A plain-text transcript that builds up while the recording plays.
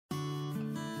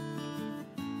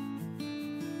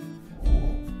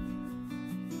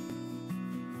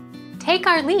Take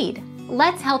our lead.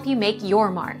 Let's help you make your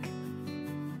mark.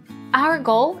 Our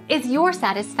goal is your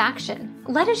satisfaction.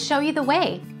 Let us show you the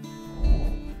way.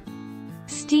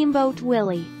 Steamboat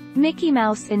Willie. Mickey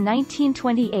Mouse in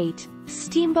 1928.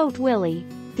 Steamboat Willie,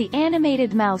 the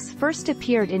animated mouse, first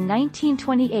appeared in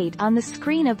 1928 on the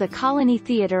screen of the Colony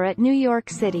Theater at New York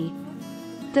City.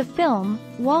 The film,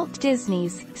 Walt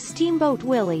Disney's Steamboat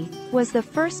Willie, was the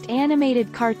first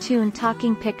animated cartoon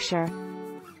talking picture.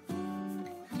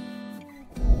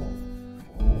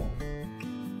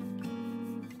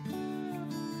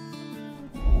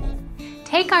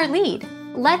 Take our lead.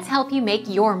 Let's help you make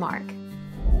your mark.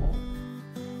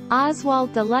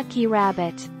 Oswald the Lucky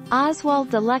Rabbit. Oswald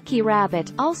the Lucky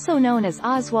Rabbit, also known as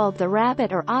Oswald the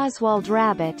Rabbit or Oswald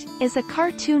Rabbit, is a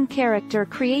cartoon character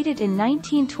created in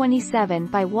 1927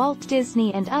 by Walt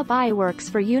Disney and UB Iwerks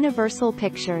for Universal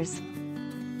Pictures.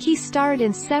 He starred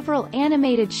in several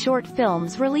animated short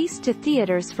films released to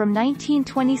theaters from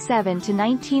 1927 to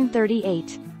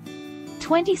 1938.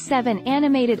 27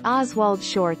 animated Oswald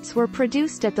shorts were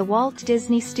produced at the Walt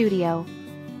Disney Studio.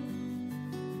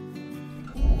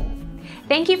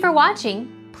 Thank you for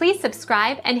watching. Please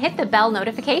subscribe and hit the bell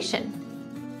notification.